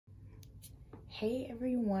Hey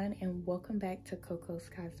everyone, and welcome back to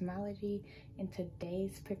Cocoscosmology. In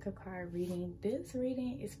today's pick a card reading, this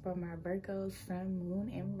reading is for my Virgo sun,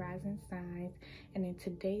 moon, and rising signs. And in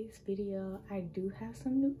today's video, I do have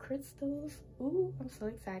some new crystals. Ooh, I'm so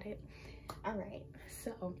excited. All right,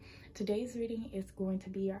 so today's reading is going to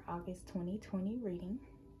be our August 2020 reading.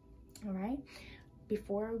 All right,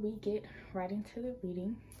 before we get right into the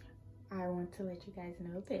reading, I want to let you guys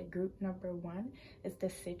know that group number 1 is the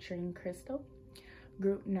citrine crystal.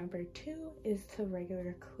 Group number 2 is the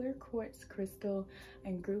regular clear quartz crystal,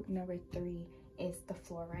 and group number 3 is the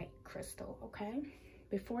fluorite crystal. Okay,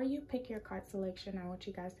 before you pick your card selection, I want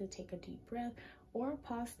you guys to take a deep breath or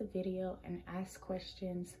pause the video and ask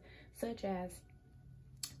questions such as,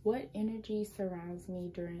 what energy surrounds me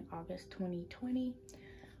during August 2020?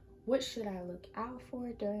 What should I look out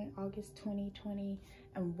for during August 2020?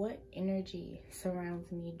 And what energy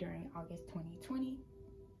surrounds me during August 2020?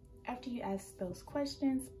 After you ask those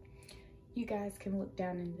questions, you guys can look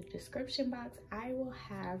down in the description box. I will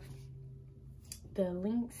have the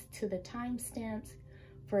links to the timestamps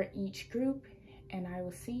for each group, and I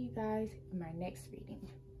will see you guys in my next reading.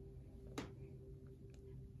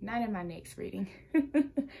 Not in my next reading.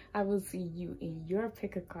 I will see you in your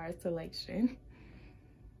pick a card selection.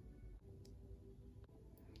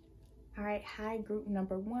 All right, hi group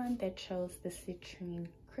number 1 that chose the citrine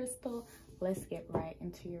crystal. Let's get right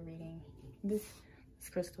into your reading. This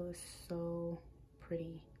crystal is so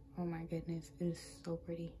pretty. Oh my goodness, it is so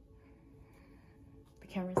pretty. The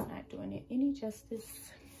camera's not doing it any justice.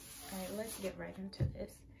 All right, let's get right into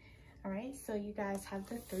this. All right, so you guys have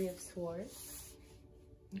the 3 of Swords.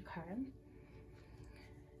 Okay.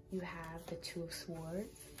 You have the 2 of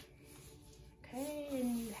Swords. Okay,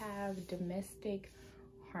 and you have domestic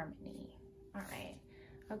harmony. All right,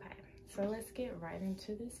 okay, so let's get right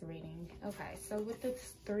into this reading. Okay, so with the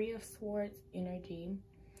 3 of Swords energy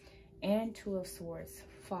and 2 of Swords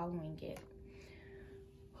following it,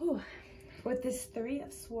 with this 3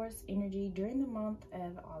 of Swords energy during the month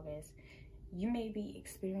of August, you may be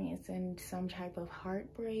experiencing some type of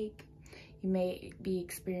heartbreak. You may be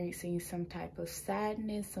experiencing some type of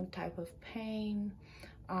sadness, some type of pain.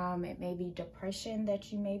 It may be depression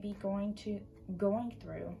that you may be going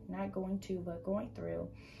through,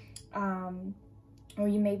 or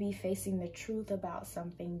you may be facing the truth about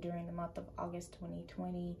something during the month of August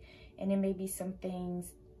 2020, and it may be some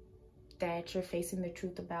things that you're facing the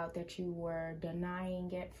truth about that you were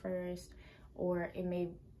denying at first, or it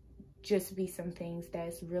may just be some things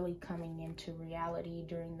that's really coming into reality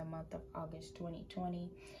during the month of August 2020.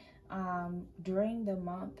 During the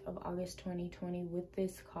month of August 2020, with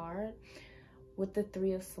this card, with the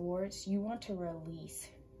 3 of Swords, you want to release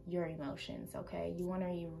your emotions, okay? You want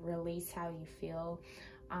to release how you feel.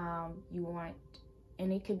 And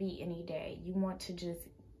it could be any day. You want to just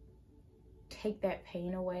take that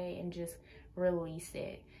pain away and just release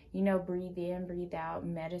it. You know, breathe in, breathe out,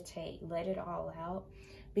 meditate, let it all out.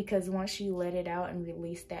 Because once you let it out and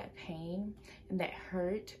release that pain and that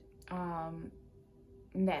hurt,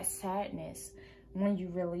 and that sadness, when you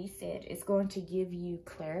release it, it's going to give you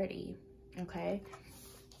clarity, okay?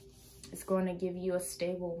 It's going to give you a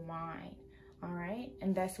stable mind, all right?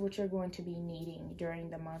 And that's what you're going to be needing during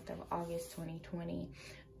the month of August 2020.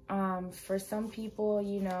 For some people,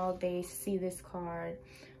 you know, they see this card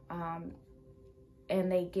and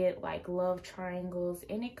they get like love triangles,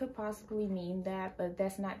 and it could possibly mean that, but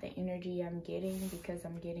that's not the energy I'm getting, because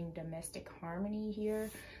I'm getting domestic harmony here.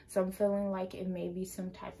 So I'm feeling like it may be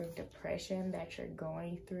some type of depression that you're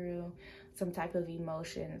going through, some type of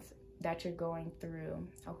emotions that you're going through,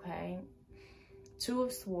 okay? 2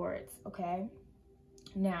 of Swords, okay?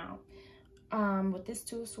 Now, with this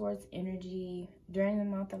 2 of Swords energy, during the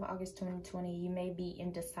month of August 2020, you may be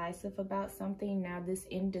indecisive about something. Now, this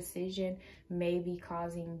indecision may be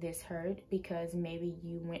causing this hurt because maybe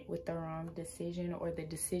you went with the wrong decision, or the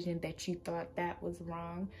decision that you thought that was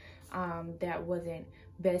wrong, that wasn't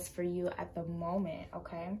best for you at the moment,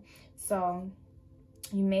 okay? So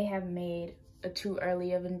you may have made a too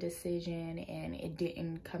early of a decision and it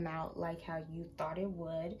didn't come out like how you thought it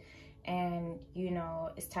would. And, you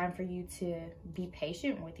know, it's time for you to be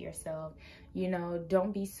patient with yourself. You know,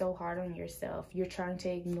 don't be so hard on yourself. You're trying to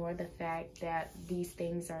ignore the fact that these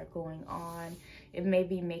things are going on. It may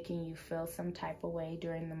be making you feel some type of way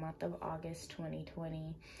during the month of August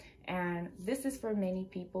 2020. And this is for many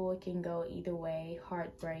people. It can go either way: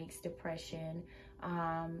 heartbreaks, depression,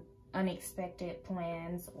 unexpected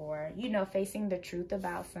plans, or, you know, facing the truth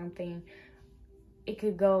about something. It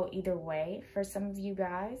could go either way for some of you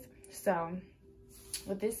guys. So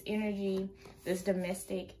with this energy, this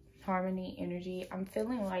domestic harmony energy. I'm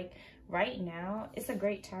feeling like right now it's a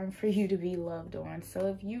great time for you to be loved on. So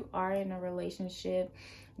if you are in a relationship,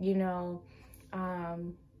 you know,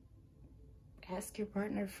 ask your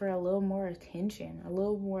partner for a little more attention, a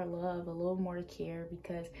little more love, a little more care,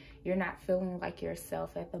 because you're not feeling like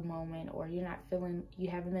yourself at the moment, or you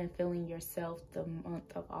haven't been feeling yourself the month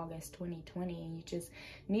of August 2020, and you just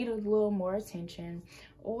need a little more attention.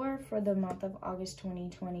 Or for the month of August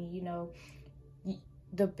 2020, you know,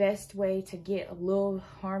 the best way to get a little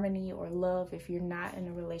harmony or love if you're not in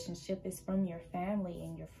a relationship is from your family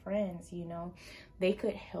and your friends. You know, they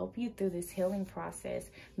could help you through this healing process.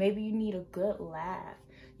 Maybe you need a good laugh,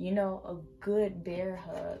 you know, a good bear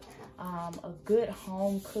hug, a good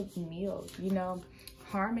home cooked meal. You know,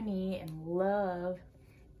 harmony and love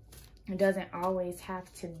doesn't always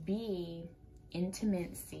have to be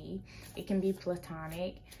intimacy. It can be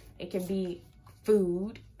platonic, it can be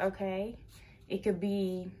food, okay? It could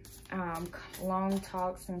be long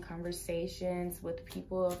talks and conversations with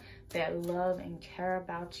people that love and care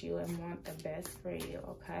about you and want the best for you,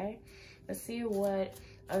 okay? Let's see what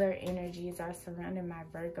other energies are surrounding my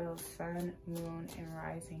Virgo sun, moon, and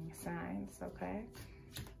rising signs, okay?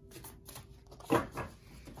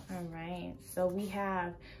 All right, so we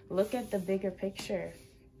have, look at the bigger picture,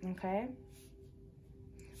 okay?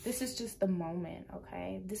 This is just the moment,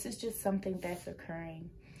 okay? This is just something that's occurring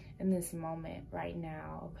in this moment right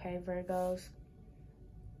now, okay, Virgos?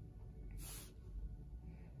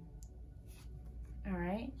 All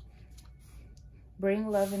right.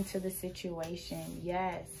 Bring love into the situation.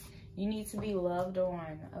 Yes, you need to be loved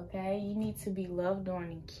on, okay? You need to be loved on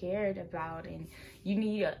and cared about, and you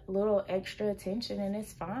need a little extra attention, and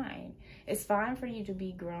it's fine. It's fine for you to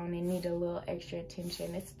be grown and need a little extra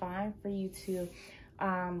attention. It's fine for you to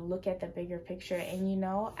look at the bigger picture. And you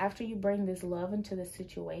know, after you bring this love into the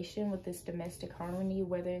situation with this domestic harmony,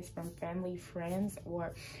 whether it's from family, friends,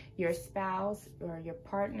 or your spouse or your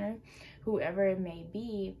partner, whoever it may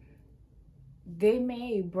be, they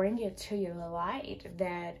may bring it to your light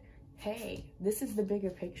that, hey, this is the bigger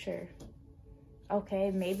picture. Okay,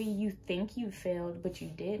 maybe you think you failed, but you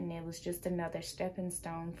didn't. It was just another stepping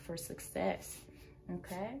stone for success.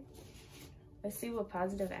 Okay. Let's see what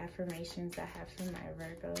positive affirmations I have for my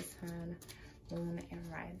Virgo sun, moon, and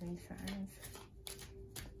rising signs.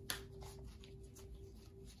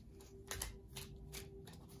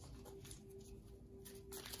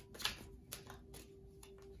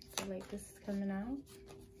 So like this is coming out.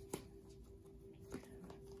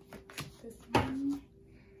 This one.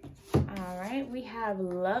 All right, we have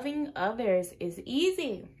loving others is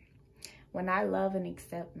easy when I love and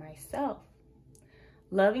accept myself.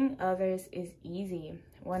 Loving others is easy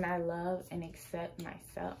when I love and accept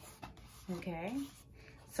myself, okay?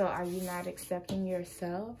 So are you not accepting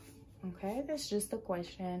yourself? Okay, that's just a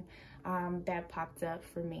question that popped up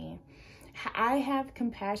for me. I have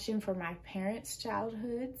compassion for my parents'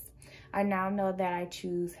 childhoods. I now know that I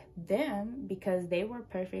choose them because they were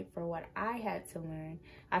perfect for what I had to learn.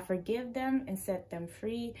 I forgive them and set them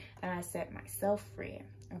free, and I set myself free.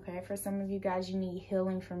 Okay, for some of you guys, you need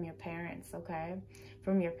healing from your parents, okay?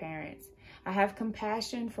 From your parents. I have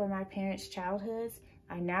compassion for my parents' childhoods.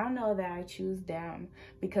 I now know that I choose them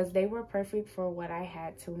because they were perfect for what I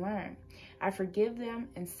had to learn. I forgive them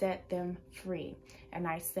and set them free, and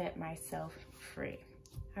I set myself free.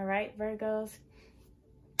 All right, Virgos?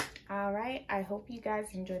 All right, I hope you guys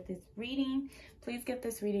enjoyed this reading. Please give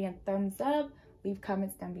this reading a thumbs up. Leave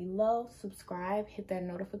comments down below, subscribe, hit that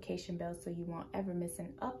notification bell so you won't ever miss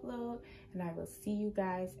an upload, and I will see you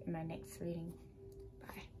guys in my next reading.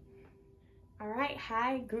 Bye. All right,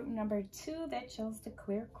 hi, group number 2 that chose the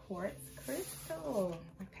clear quartz crystal.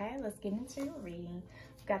 Okay, let's get into your reading.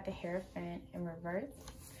 We've got the Hierophant in reverse.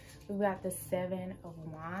 We've got the 7 of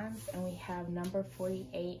Wands, and we have number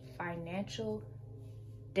 48, financial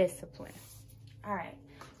discipline. All right,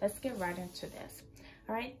 let's get right into this.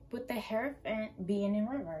 All right, with the Hierophant being in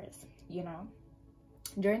reverse, you know,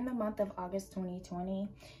 during the month of August 2020,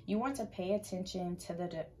 you want to pay attention to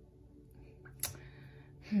the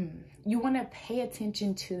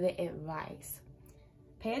advice.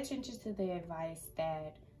 Pay attention to the advice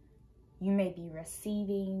that you may be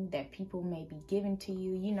receiving, that people may be giving to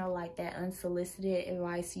you, you know, like that unsolicited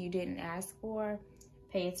advice you didn't ask for.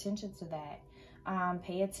 Pay attention to that.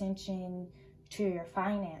 Pay attention to your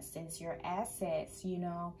finances, your assets, you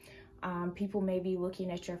know. People may be looking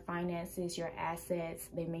at your finances, your assets.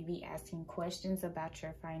 They may be asking questions about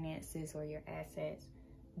your finances or your assets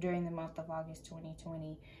during the month of August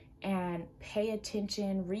 2020. And pay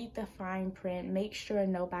attention, read the fine print, make sure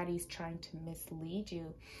nobody's trying to mislead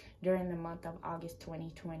you during the month of August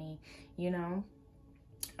 2020, you know.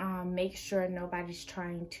 Make sure nobody's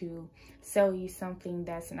trying to sell you something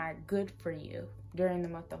that's not good for you during the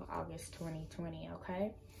month of August 2020,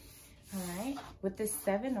 okay? All right, with the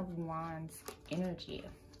Seven of Wands energy,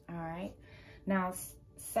 all right? Now,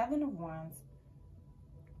 Seven of Wands,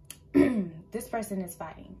 this person is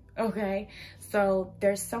fighting, okay? So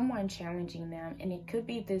there's someone challenging them, and it could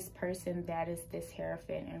be this person that is this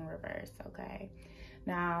Hierophant in reverse, okay?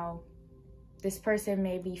 Now, this person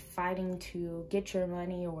may be fighting to get your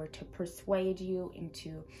money or to persuade you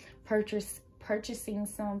into purchasing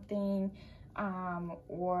something,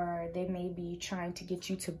 or they may be trying to get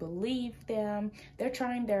you to believe them. They're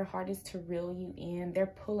trying their hardest to reel you in. They're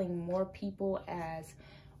pulling more people as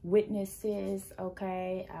witnesses,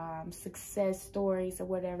 okay? Success stories or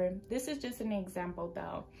whatever. This is just an example,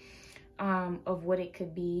 though, of what it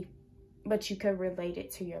could be. But you could relate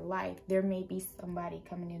it to your life. There may be somebody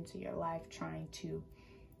coming into your life trying to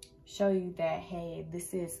show you that, hey,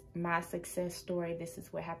 this is my success story. This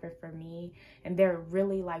is what happened for me. And they're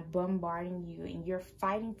really like bombarding you, and you're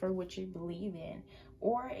fighting for what you believe in.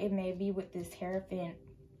 Or it may be with this Hierophant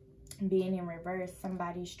being in reverse,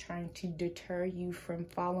 somebody's trying to deter you from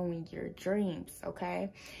following your dreams,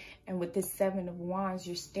 okay? And with this Seven of Wands,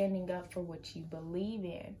 you're standing up for what you believe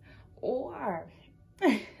in. Or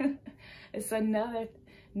it's another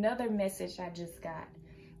message I just got.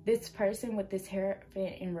 This person with this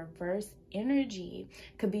Hierophant in reverse energy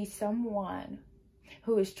could be someone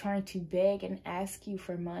who is trying to beg and ask you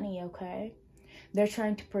for money, okay? They're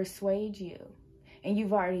trying to persuade you, and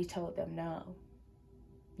you've already told them, no,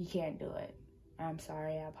 you can't do it. I'm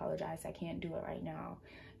sorry, I apologize, I can't do it right now.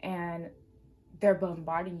 And they're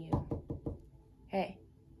bombarding you. Hey,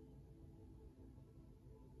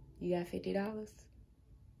 you got $50?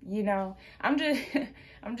 You know, I'm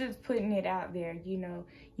just putting it out there. You know,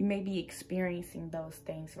 you may be experiencing those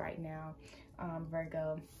things right now,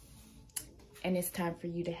 Virgo. And it's time for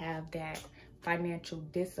you to have that financial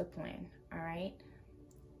discipline, all right?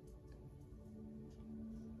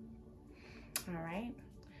 All right.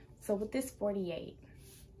 So with this 48,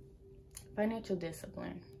 financial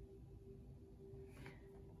discipline,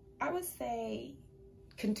 I would say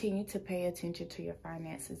continue to pay attention to your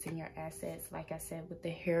finances and your assets, like I said, with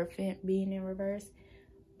the Hierophant being in reverse.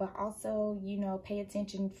 But also, you know, pay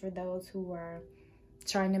attention for those who are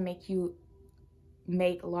trying to make you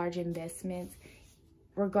make large investments.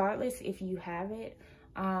 Regardless if you have it,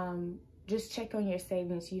 just check on your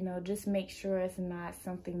savings. You know, just make sure it's not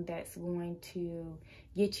something that's going to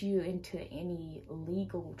get you into any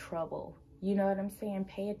legal trouble. You know what I'm saying?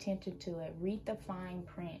 Pay attention to it. Read the fine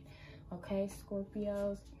print. Okay,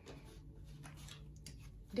 Scorpios.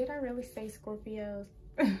 Did I really say Scorpios?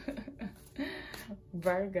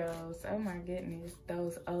 Virgos. Oh my goodness.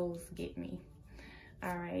 Those O's get me.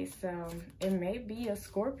 All right, so it may be a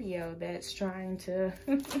Scorpio that's trying to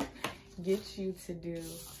get you to do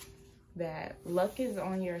that. Luck is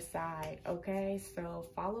on your side, okay? So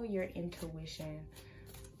follow your intuition.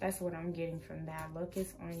 That's what I'm getting from that. Luck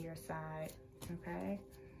is on your side, okay?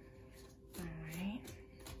 All right.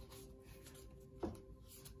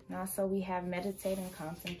 Now, so we have meditate and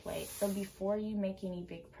contemplate. So before you make any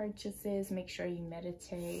big purchases, make sure you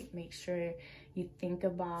meditate. Make sure you think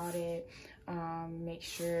about it. Make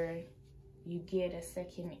sure you get a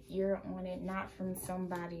second ear on it. Not from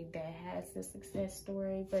somebody that has the success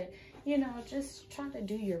story, but, you know, just try to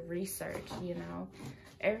do your research, you know.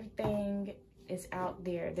 Everything is out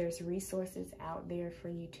there. There's resources out there for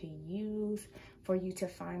you to use, for you to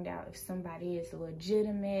find out if somebody is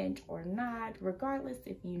legitimate or not, regardless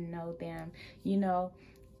if you know them. You know,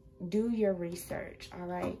 do your research, all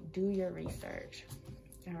right? Do your research,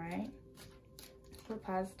 all right? What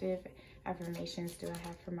positive affirmations do I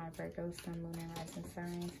have for my Virgo, Sun, Moon, and Rising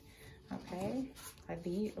signs? Okay,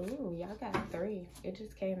 ooh, y'all got 3. It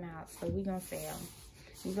just came out, so we're gonna say them.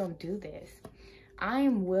 We're gonna do this. I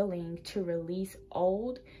am willing to release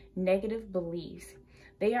old negative beliefs.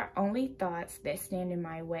 They are only thoughts that stand in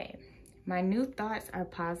my way. My new thoughts are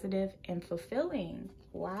positive and fulfilling.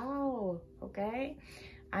 Wow, okay.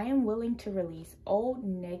 I am willing to release old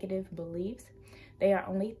negative beliefs. They are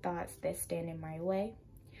only thoughts that stand in my way.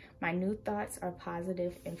 My new thoughts are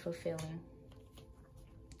positive and fulfilling.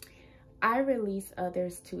 I release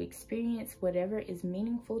others to experience whatever is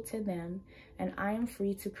meaningful to them, and I am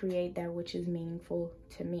free to create that which is meaningful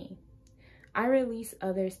to me. I release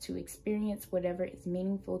others to experience whatever is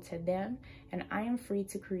meaningful to them, and I am free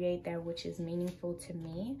to create that which is meaningful to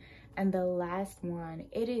me. And the last one,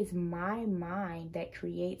 it is my mind that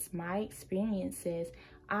creates my experiences.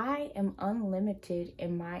 I am unlimited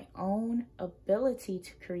in my own ability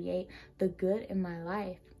to create the good in my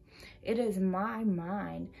life. It is my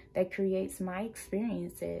mind that creates my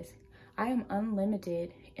experiences. I am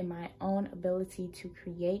unlimited in my own ability to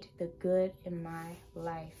create the good in my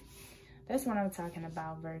life. That's what I'm talking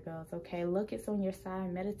about, Virgos, okay? Look, it's on your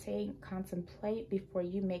side. Meditate, contemplate before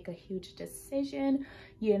you make a huge decision.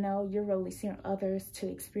 You know, you're releasing others to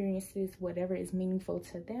experiences, whatever is meaningful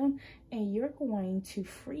to them. And you're going to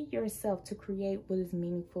free yourself to create what is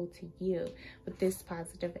meaningful to you with this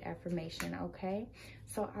positive affirmation, okay?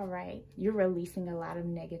 So, all right, you're releasing a lot of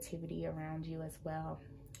negativity around you as well.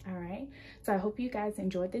 All right, so I hope you guys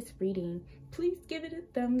enjoyed this reading. Please give it a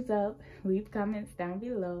thumbs up, leave comments down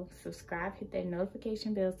below, subscribe, hit that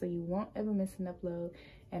notification bell so you won't ever miss an upload,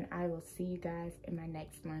 and I will see you guys in my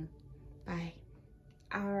next one. Bye.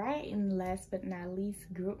 All right, and last but not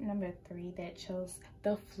least, group number 3 that chose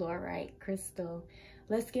the fluorite crystal.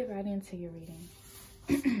 Let's get right into your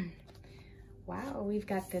reading. Wow, we've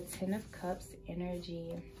got the 10 of Cups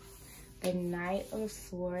energy, the Knight of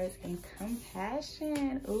Swords, and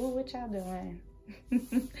compassion. Ooh, what y'all doing?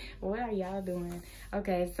 What are y'all doing?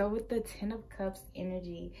 Okay, so with the 10 of Cups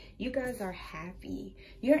energy, you guys are happy.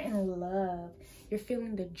 You're in love. You're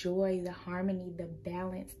feeling the joy, the harmony, the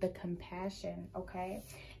balance, the compassion, okay?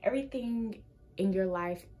 Everything in your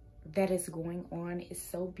life that is going on is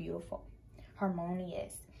so beautiful,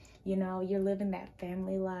 harmonious. You know, you're living that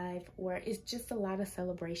family life where it's just a lot of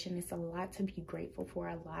celebration. It's a lot to be grateful for,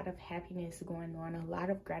 a lot of happiness going on, a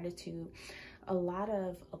lot of gratitude, a lot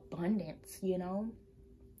of abundance, you know,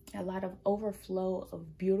 a lot of overflow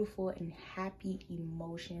of beautiful and happy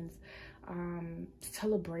emotions,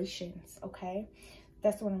 celebrations, okay?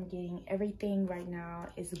 That's what I'm getting. Everything right now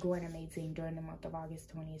is going amazing during the month of August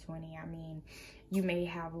 2020. I mean, you may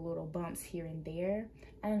have little bumps here and there.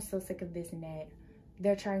 I am so sick of this net.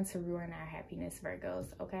 They're trying to ruin our happiness, Virgos,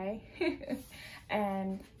 okay?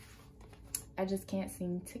 And I just can't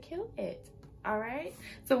seem to kill it, all right?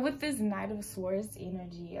 So with this Knight of Swords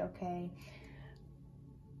energy, okay?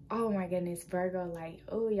 Oh my goodness, Virgo, like,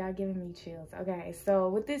 oh, y'all giving me chills. Okay, so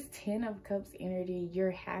with this 10 of Cups energy, you're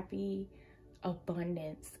happy,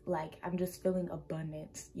 abundance. Like, I'm just feeling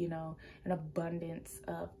abundance, you know? An abundance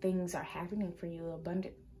of things are happening for you,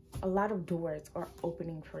 a lot of doors are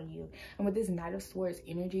opening for you. And with this Knight of Swords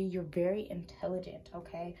energy, you're very intelligent,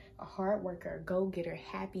 okay? A hard worker, go-getter,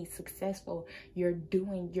 happy, successful. You're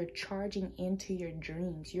charging into your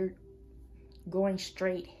dreams. You're going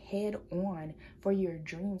straight head on for your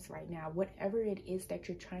dreams right now. Whatever it is that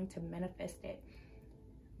you're trying to manifest.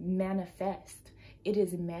 It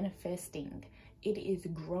is manifesting. It is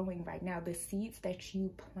growing right now. The seeds that you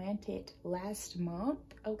planted last month,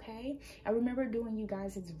 okay? I remember doing you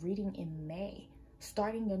guys' reading in May,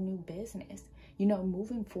 starting a new business, you know,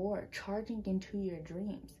 moving forward, charging into your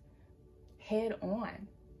dreams, head on,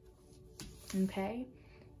 okay?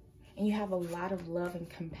 And you have a lot of love and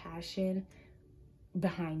compassion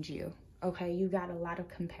behind you, okay? You got a lot of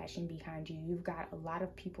compassion behind you. You've got a lot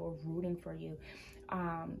of people rooting for you.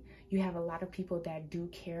 You have a lot of people that do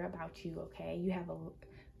care about you, okay? You have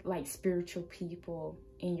like spiritual people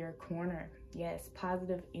in your corner. Yes,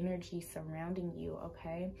 positive energy surrounding you,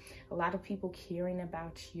 okay? A lot of people caring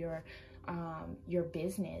about your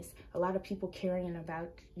business. A lot of people caring about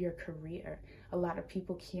your career. A lot of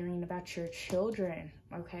people caring about your children,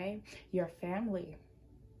 okay? Your family,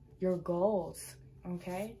 your goals,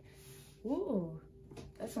 okay? Ooh.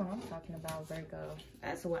 That's what I'm talking about, Virgo.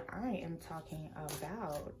 That's what I am talking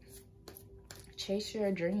about. Chase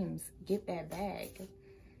your dreams. Get that bag.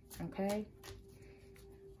 Okay?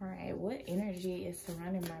 All right. What energy is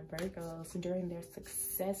surrounding my Virgos during their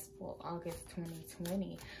successful August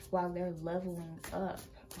 2020 while they're leveling up?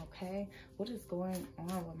 Okay? What is going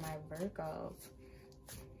on with my Virgos?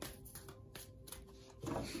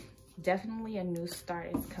 Definitely a new start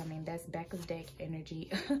is coming. That's back of deck energy.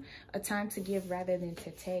 A time to give rather than to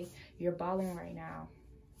take. You're balling right now.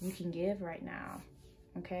 You can give right now.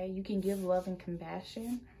 Okay? You can give love and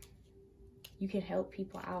compassion. You can help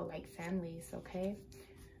people out like families, okay?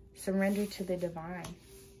 Surrender to the divine.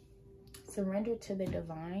 Surrender to the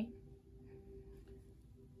divine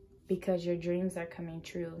because your dreams are coming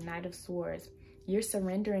true. Knight of Swords. You're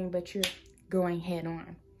surrendering, but you're going head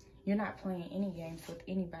on. You're not playing any games with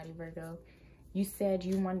anybody, Virgo. You said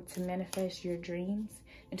you wanted to manifest your dreams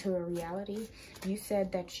into a reality. You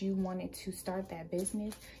said that you wanted to start that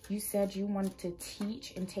business. You said you wanted to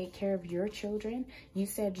teach and take care of your children. You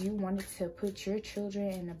said you wanted to put your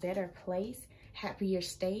children in a better place, happier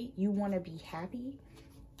state. You want to be happy.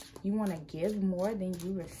 You want to give more than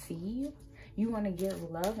you receive. You want to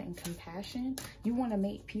give love and compassion. You want to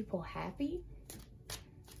make people happy.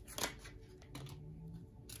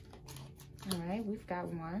 All right, we've got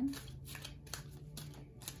 1,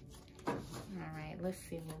 All right, let's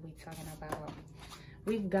see what we're talking about.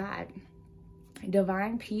 We've got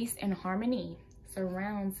divine peace and harmony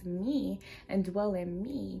surrounds me and dwell in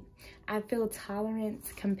me. I feel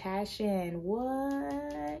tolerance, compassion.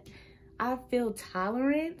 What? I feel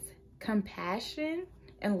tolerance, compassion,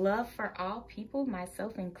 and love for all people,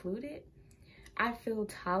 myself included. I feel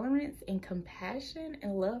tolerance and compassion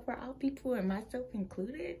and love for all people and myself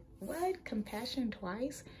included. What? Compassion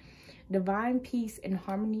twice? Divine peace and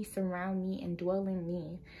harmony surround me and dwell in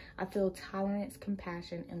me. I feel tolerance,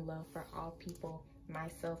 compassion, and love for all people,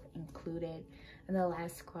 myself included. And the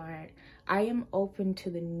last card, I am open to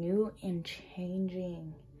the new and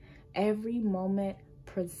changing. Every moment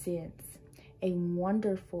presents a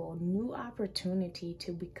wonderful new opportunity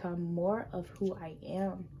to become more of who I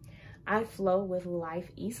am. I flow with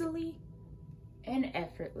life easily and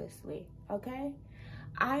effortlessly, okay?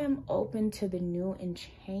 I am open to the new and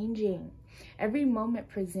changing. Every moment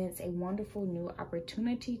presents a wonderful new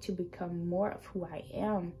opportunity to become more of who I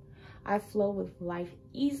am. I flow with life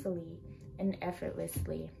easily and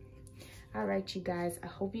effortlessly. All right, you guys, I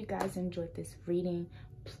hope you guys enjoyed this reading.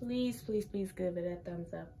 Please, please, please give it a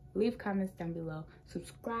thumbs up. Leave comments down below.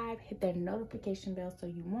 Subscribe, hit that notification bell so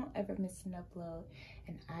you won't ever miss an upload.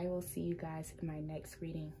 And I will see you guys in my next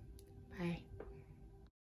reading. Bye.